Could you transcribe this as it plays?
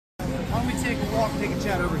don't we take a walk, take a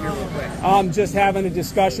chat over here real quick? I'm just having a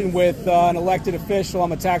discussion with an elected official.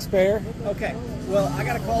 I'm a taxpayer. Okay. Well, I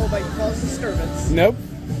got a call about your cause disturbance. Nope.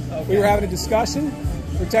 Okay. We were having a discussion,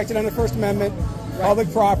 protected under the First Amendment,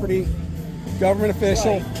 public property, government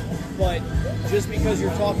official. Right. But just because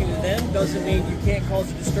you're talking to them doesn't mean you can't cause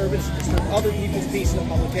a disturbance to disturb other people's peace in the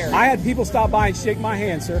public area. I had people stop by and shake my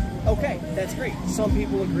hand, sir. Okay, that's great. Some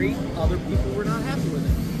people agree, other people were not happy with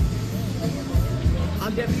it.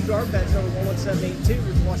 I'm Deputy Guard, badge number 11782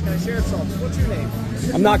 with the Washington County Sheriff's Office. What's your name?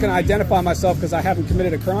 I'm not going to identify myself because I haven't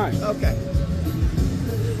committed a crime. Okay.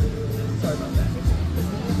 Sorry about that.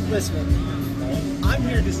 Listen, I'm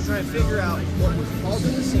here just trying to figure out what was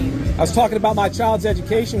causing the scene. I was talking about my child's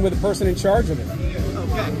education with the person in charge of it.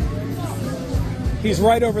 Okay. He's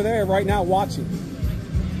right over there right now watching.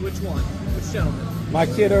 Which one? Which gentleman? My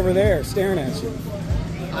kid over there staring at you.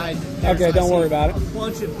 Okay, don't worry about it. A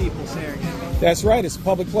bunch of people staring at me. That's right, it's a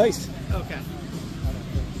public place. Okay.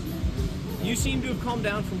 You seem to have calmed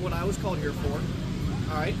down from what I was called here for.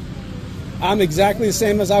 All right. I'm exactly the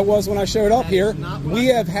same as I was when I showed up here. We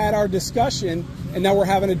have had our discussion, and now we're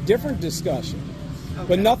having a different discussion. Okay.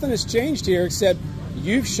 But nothing has changed here except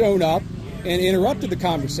you've shown up and interrupted the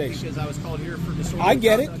conversation. Because I was called here for disorderly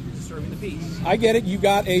conduct and disturbing the peace. I get it. You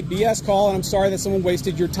got a BS call, and I'm sorry that someone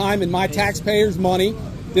wasted your time and my taxpayers' money.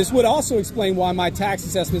 This would also explain why my tax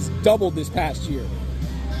assessments doubled this past year.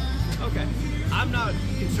 Okay. I'm not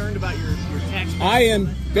concerned about your tax. I am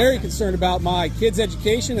very concerned about my kids'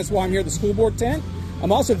 education. That's why I'm here at the school board tent.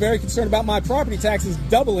 I'm also very concerned about my property taxes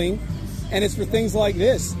doubling, and it's for things like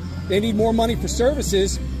this. They need more money for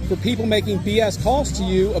services for people making BS calls to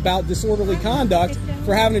you about disorderly conduct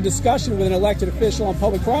for having a discussion with an elected official on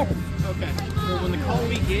public property. Okay. Well, when the call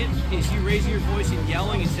we get is you raising your voice and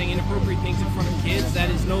yelling and saying inappropriate things in front of kids, that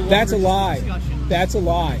is no longer That's a lie. discussion. That's a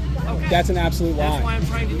lie. Okay. That's an absolute lie. That's why I'm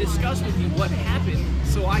trying to discuss with you what happened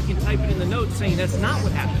so I can type it in the notes saying that's not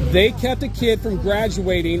what happened. They kept a kid from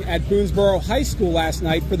graduating at Boonesboro High School last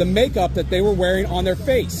night for the makeup that they were wearing on their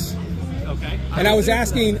face. Okay. And I was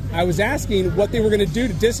asking what they were going to do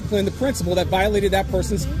to discipline the principal that violated that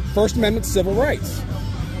person's First Amendment civil rights.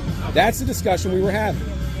 Okay. That's the discussion we were having.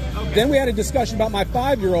 Okay. Then we had a discussion about my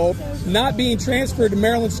 5-year-old not being transferred to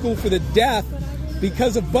Maryland School for the Deaf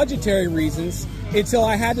because of budgetary reasons until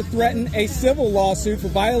I had to threaten a civil lawsuit for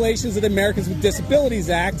violations of the Americans with Disabilities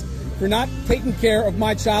Act for not taking care of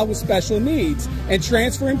my child with special needs and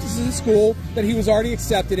transfer him to the school that he was already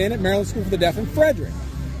accepted in at Maryland School for the Deaf in Frederick.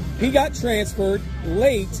 He got transferred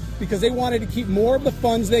late because they wanted to keep more of the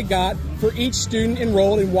funds they got for each student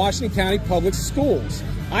enrolled in Washington County public schools.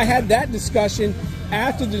 I had that discussion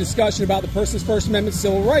after the discussion about the person's First Amendment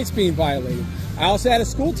civil rights being violated. I also had a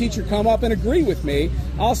school teacher come up and agree with me.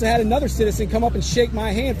 I also had another citizen come up and shake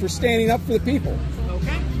my hand for standing up for the people.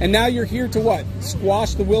 Okay. And now you're here to what?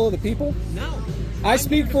 Squash the will of the people? No. I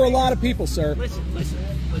speak for a lot of people, sir. Listen.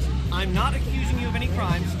 I'm not accusing you of any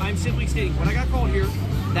crimes. I'm simply stating when I got called here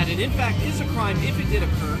that it in fact is a crime if it did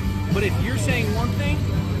occur. But if you're saying one thing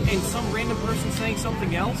and some random person saying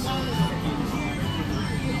something else, I'm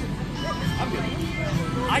good.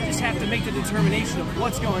 I just have to make the determination of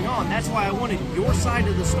what's going on. That's why I wanted your side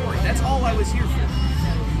of the story. That's all I was here for.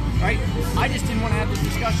 Right? I just didn't want to have this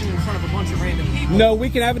discussion in front of a bunch of random people. No, we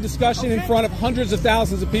can have a discussion in front of hundreds of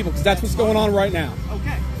thousands of people because that's what's going on right now.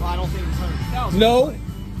 Okay. Well, I don't think it's hundreds of thousands. No.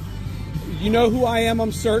 You know who I am,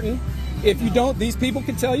 I'm certain. If you don't, these people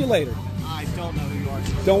can tell you later. I don't know who you are.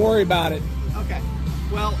 So. Don't worry about it. Okay.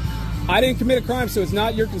 Well, I didn't commit a crime, so it's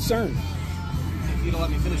not your concern. If you'd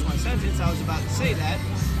let me finish my sentence, I was about to say that.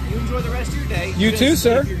 You enjoy the rest of your day. You too,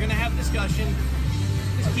 sir. If you're going to have a discussion,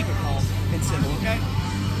 just keep it calm and simple, okay?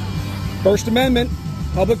 First Amendment,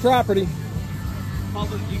 public property.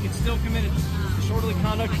 You can still commit disorderly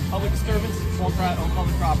conduct, public disturbance on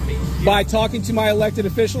public property. By talking to my elected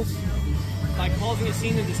officials? By causing a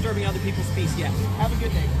scene and disturbing other people's peace, yes. Have a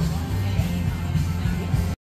good day.